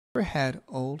Ever had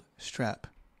old strep,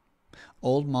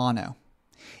 old mono?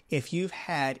 If you've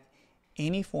had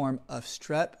any form of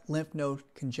strep lymph node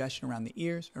congestion around the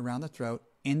ears, around the throat,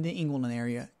 in the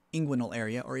inguinal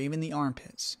area, or even the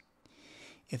armpits,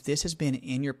 if this has been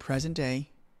in your present day,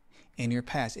 in your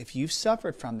past, if you've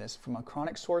suffered from this, from a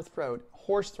chronic sore throat,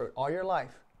 hoarse throat all your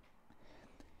life,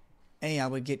 I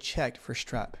would get checked for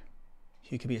strep.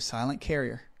 You could be a silent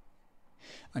carrier.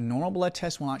 A normal blood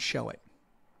test will not show it,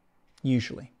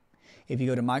 usually. If you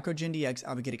go to MicroGenDx,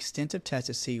 I would get extensive tests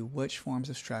to see which forms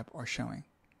of strep are showing.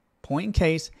 Point in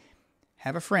case,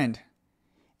 have a friend,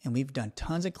 and we've done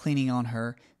tons of cleaning on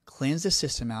her, cleansed the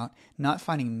system out, not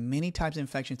finding many types of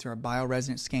infections through our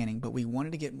bioresonance scanning, but we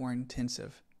wanted to get more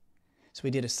intensive. So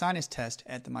we did a sinus test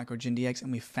at the MicroGenDx,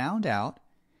 and we found out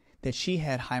that she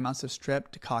had high amounts of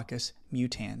Streptococcus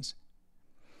mutans.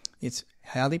 It's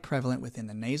highly prevalent within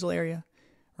the nasal area,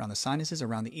 around the sinuses,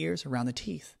 around the ears, around the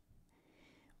teeth.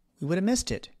 We would have missed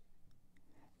it.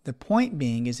 The point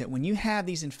being is that when you have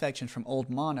these infections from old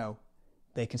mono,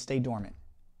 they can stay dormant.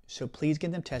 So please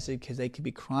get them tested because they could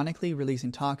be chronically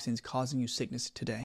releasing toxins causing you sickness today.